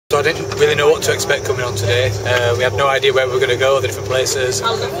I didn't really know what to expect coming on today. We had no idea where we were going to go, the different places, or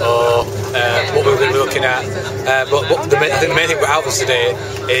what we were going to be looking at. But I think the main thing out of us today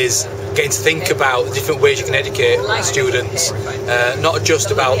is getting to think about the different ways you can educate students, not just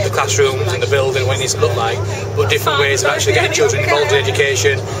about the classrooms and the building, what it needs to look like, but different ways of actually getting children involved in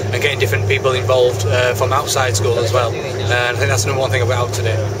education and getting different people involved from outside school as well. And I think that's the number one thing about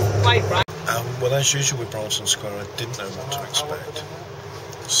today. Well, as usual with Bryanston Square, I didn't know what to expect.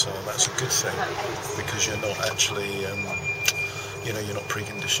 So that's a good thing, because you're not actually, you know, you're not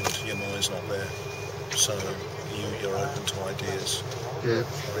preconditioned, your mind's not there. So you're open to ideas. Yeah.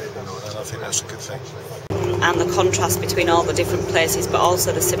 And I think that's a good thing. And the contrast between all the different places, but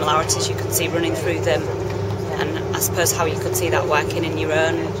also the similarities you could see running through them, and I suppose how you could see that working in your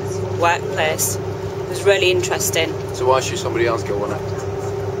own workplace. It was really interesting. So why should somebody else go on it?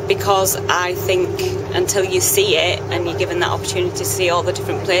 Because I think until you see it and you're given that opportunity to see all the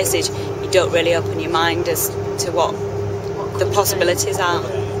different places, you don't really open your mind as to what the possibilities are.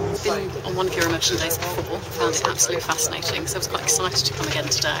 I've been on one of your immersion days before, found it absolutely fascinating, so I was quite excited to come again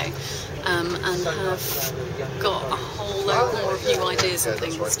today, and have got a whole load more of new ideas and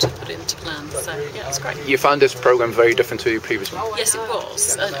things to put into plans, so yeah, it's great. You found this programme very different to your previous one? Yes, it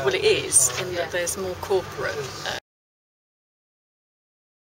was. Well, it is, in that there's more corporate